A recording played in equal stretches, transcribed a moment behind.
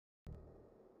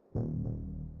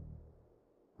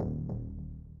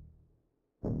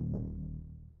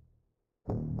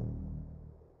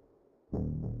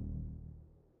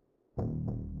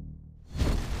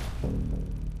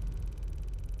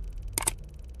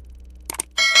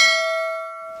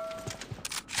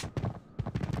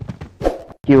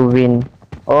you win.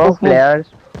 Oh, Move, move, players,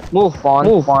 move, spawn,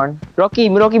 move. spawn. Rocky,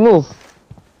 move.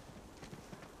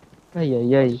 Ay,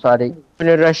 ay, ay. Sorry. I'm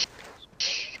gonna rush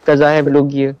because I have low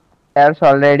gear. Players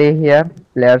already here.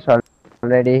 Players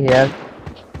already here.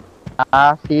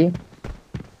 Ah, see.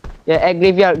 Yeah, at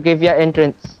graveyard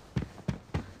entrance.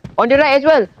 On the right as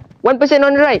well. 1%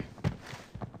 on the right.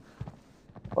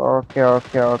 Okay.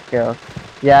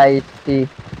 Yeah, I see.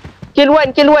 Kill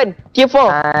one. Kill four.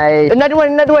 Nice. Another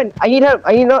one. I need help.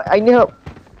 I need help.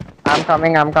 I'm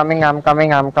coming.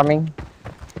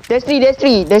 There's three.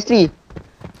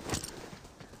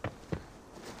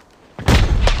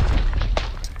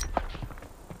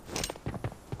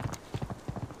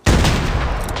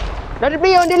 Another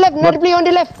player on the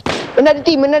left. Another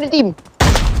team.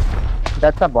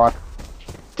 That's a bot.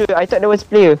 Dude, I thought there was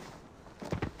player.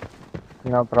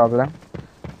 No problem.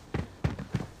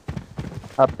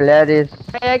 A player is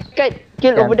I got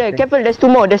killed over there. camping. Careful, there's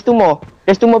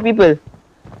two more people.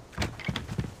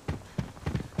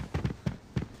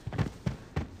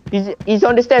 He's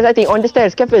on the stairs, I think. On the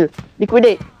stairs. Careful.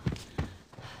 Liquidate.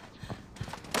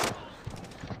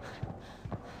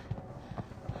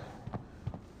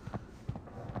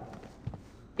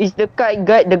 Is the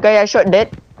guy I shot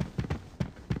dead?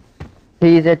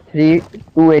 He is at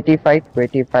 285.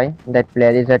 That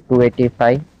player is at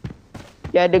 285.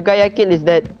 Yeah, the guy I killed is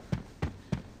dead.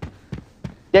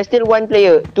 There's still one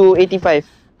player, 285.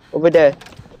 Over there.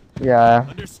 Yeah,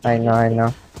 I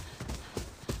know.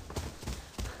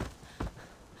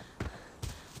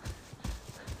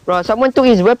 Bro, someone took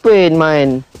his weapon,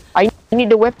 man. I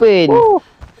need the weapon. Woo.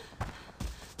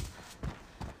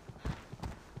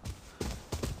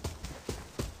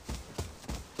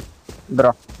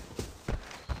 Bro.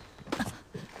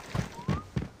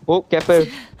 Oh, careful.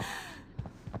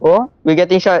 Oh, We're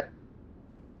getting shot.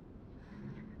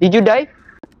 Did you die?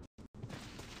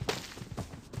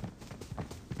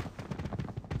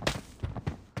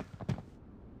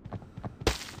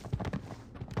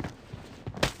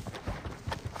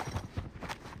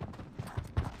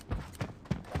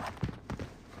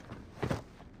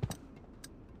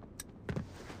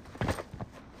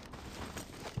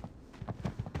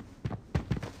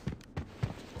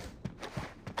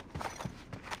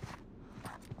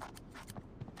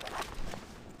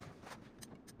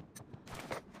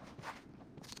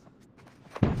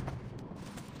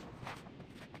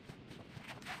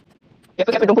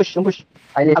 Careful, don't push.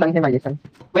 I listen.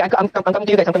 Wait, I'm coming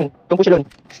to you guys, I'm coming. Don't push alone.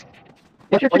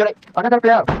 Yeah, on your right. Another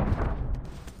player.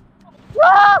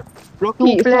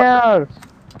 Rocky, Two players.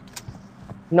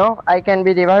 No, I can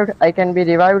be revived.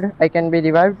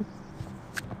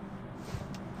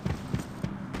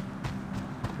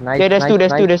 Nice. Yeah, there's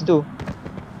nice. two.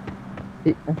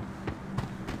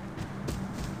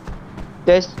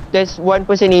 There's one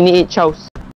person in each house.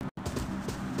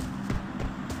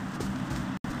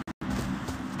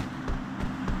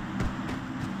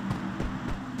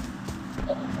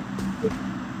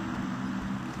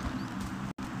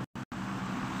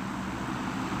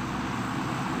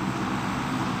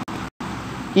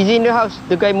 He's in the house.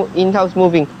 The guy in house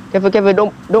moving. Careful.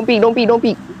 Don't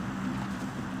peek.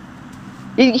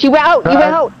 He went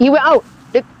out.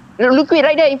 The liquid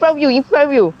right there in front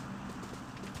of you.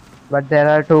 But there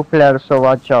are two players, so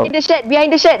watch out.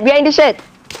 Behind the shed.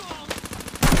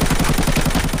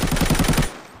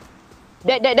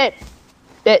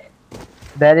 Dead.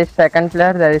 There is second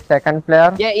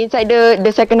player. Yeah, inside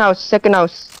the second house.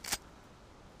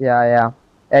 Yeah.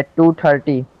 At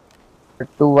 230.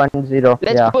 210.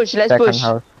 Let's push.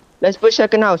 House. Let's push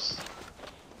second house.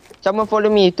 Someone follow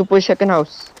me to push second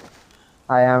house.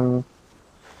 I am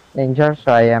injured,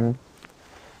 so I am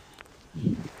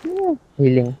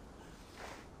healing.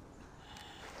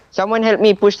 Someone help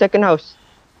me push second house.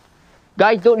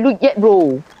 Guys, don't loot yet,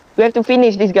 bro. We have to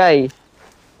finish this guy.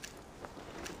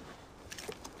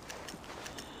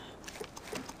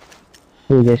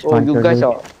 He just Oh, you guys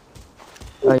are.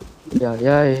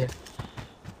 Yeah.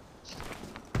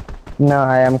 No,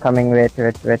 I am coming. Wait.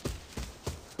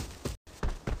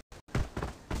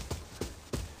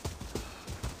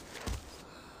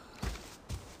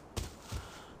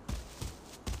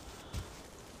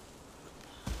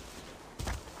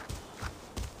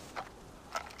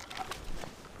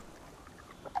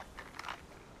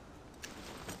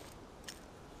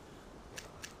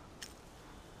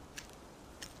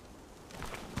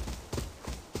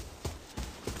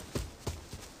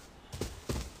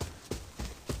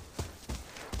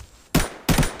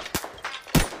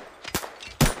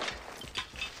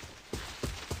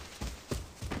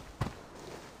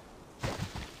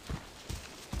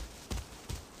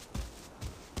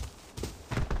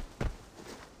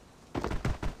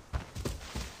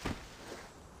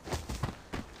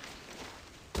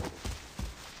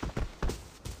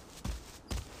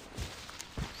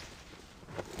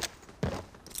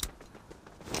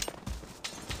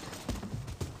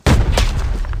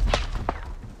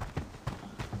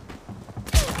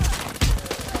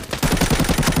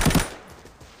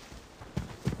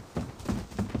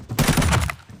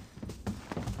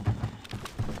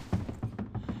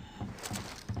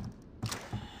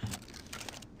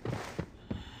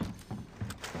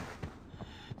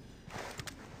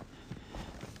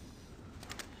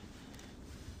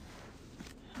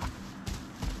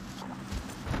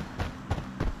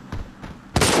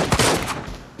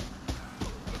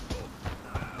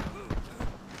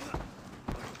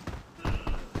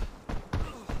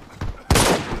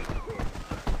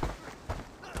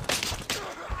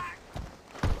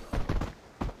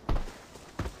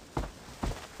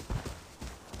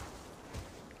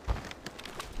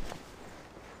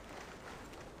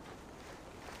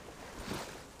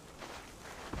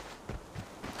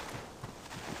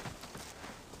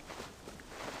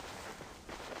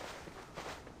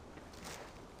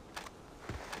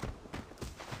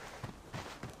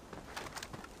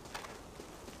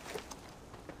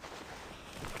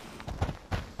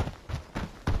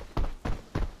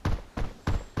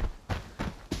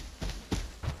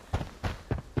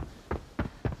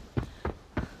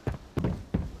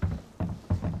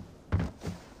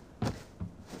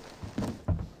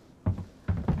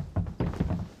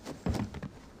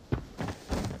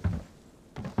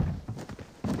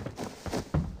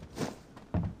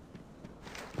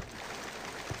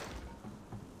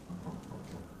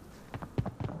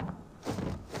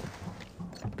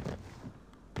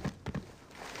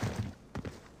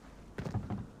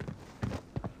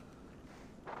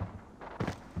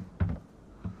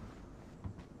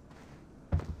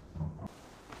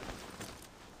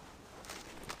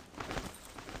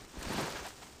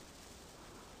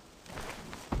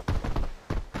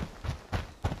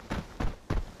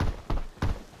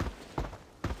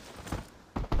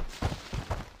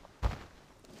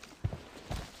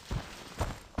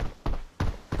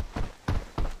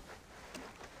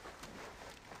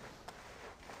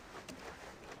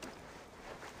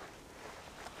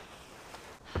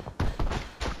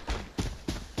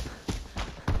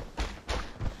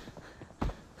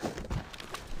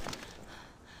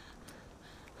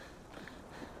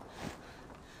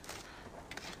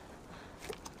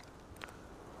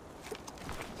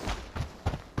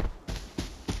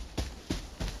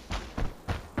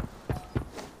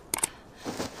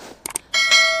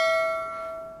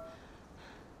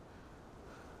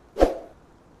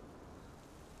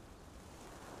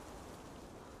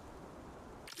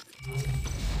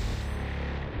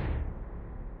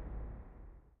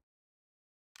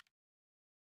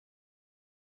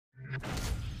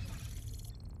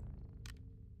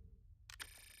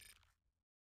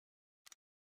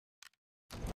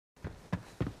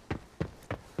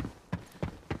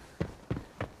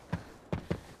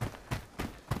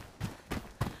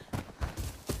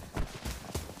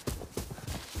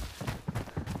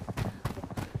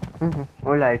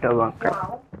 હું લાઈટો બંધ કર.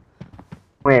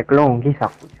 હું એકલો ઊંઘી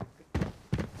શકું છું.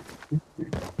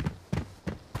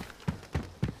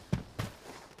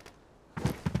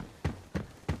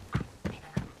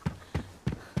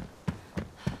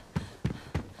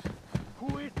 Who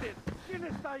is it? ¿Quién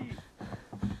está ahí?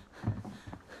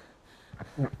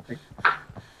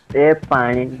 એ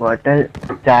પાણીની બોટલ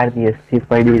 4 દિવસથી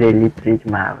પડી રહેલી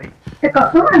ફ્રીજમાં આવે. તે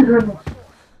કશું વાંધો નહીં.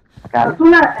 કાલ કશું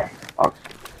ના થાય.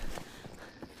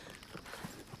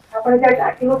 આપણે જ્યાં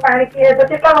ટાંકીનું પાણી પીએ તો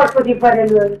કેટલા વર્ષોથી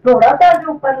ભરેલું હોય ઢોળાવતા હજુ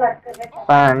ઉપર લાગશે.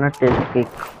 પણ આનો ટેસ્ટ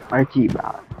કંઈક અજીબ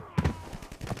આવે.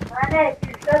 હા ને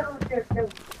ફિલ્ટર છે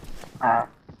હા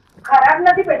ખરાબ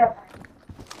નથી બેટા.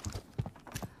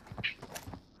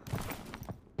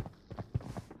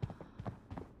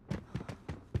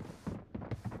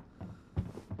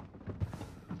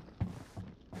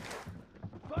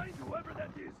 Find whoever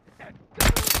that is and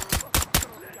go!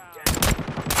 Let's get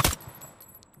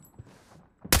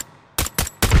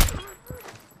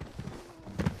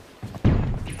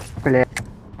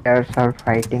players are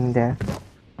fighting there.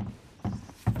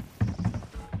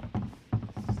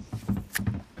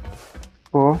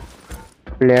 Oh,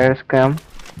 players come.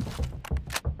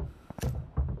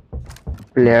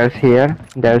 Players here.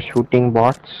 They're shooting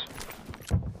bots.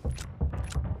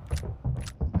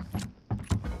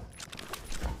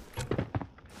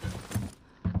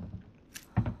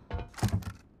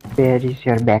 Where is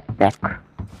your backpack?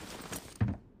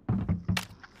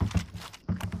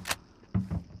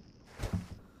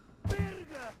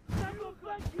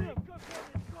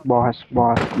 Boss.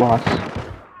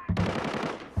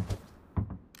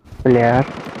 Player.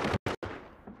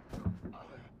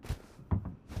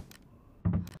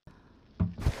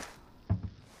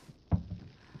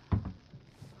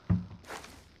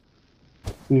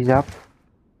 He's up.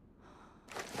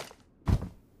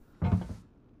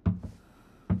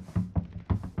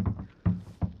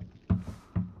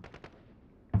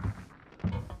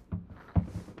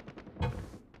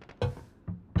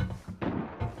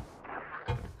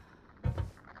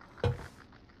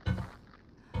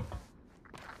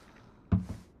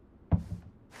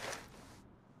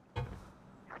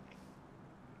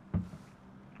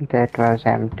 That was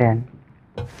M10.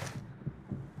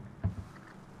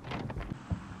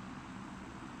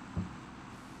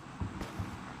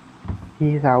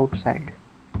 He's outside.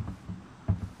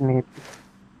 Maybe.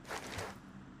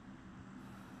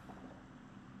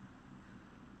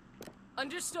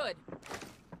 Understood.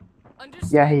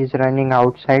 Yeah, he's running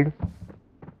outside.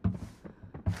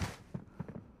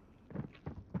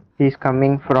 He's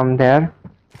coming from there.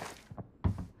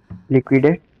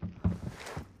 Liquidate.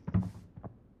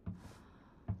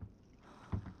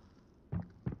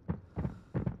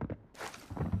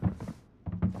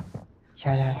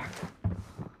 Yeah.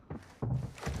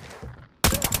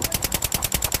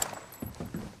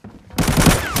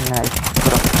 Nice,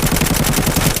 bro.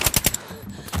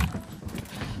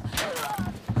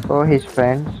 Oh, his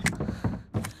friends.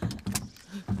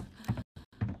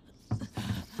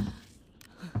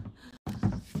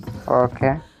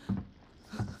 Okay.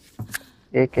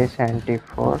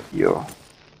 AK-74, yo.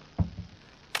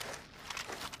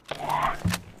 Yeah.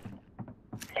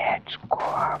 Let's go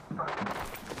up.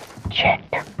 Jet.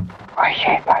 I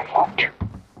say pilot.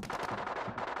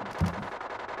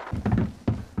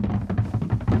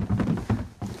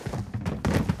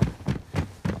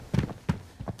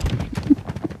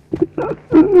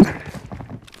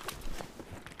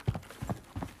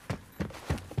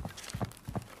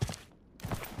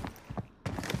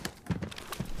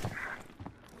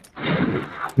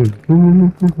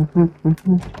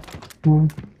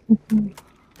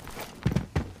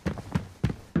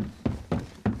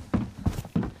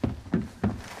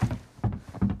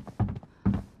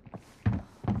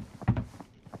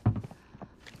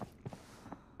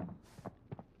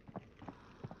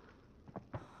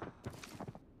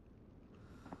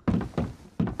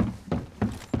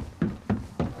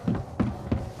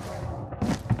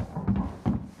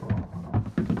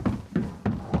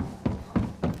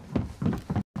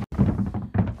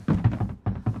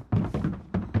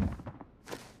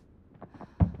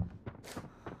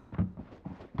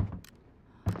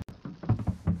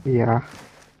 Yeah.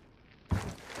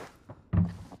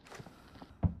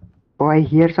 Oh, I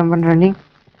hear someone running.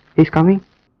 He's coming.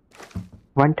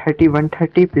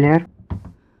 130 player.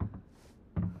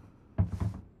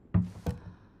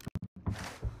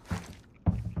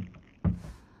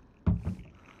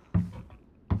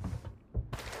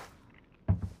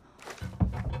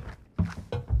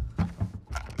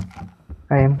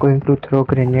 I am going to throw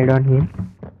grenade on him.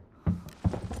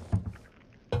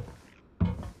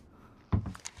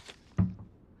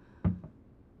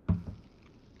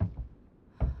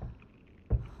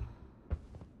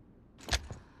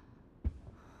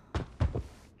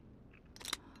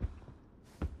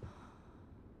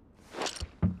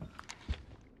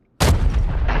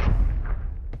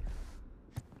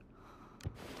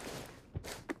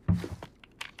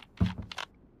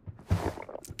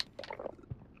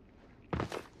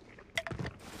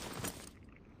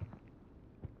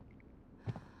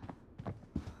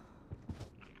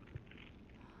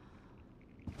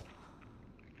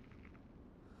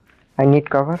 I need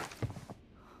cover.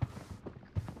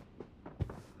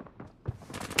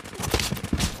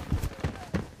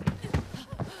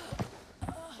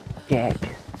 Dead.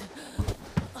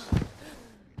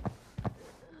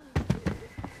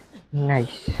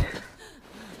 Nice.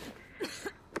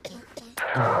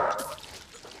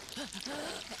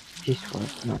 This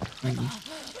was not funny.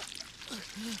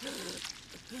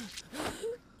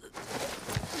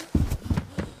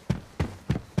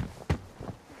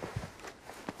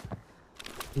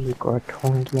 We got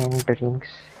honky and drinks,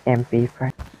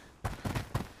 MP5.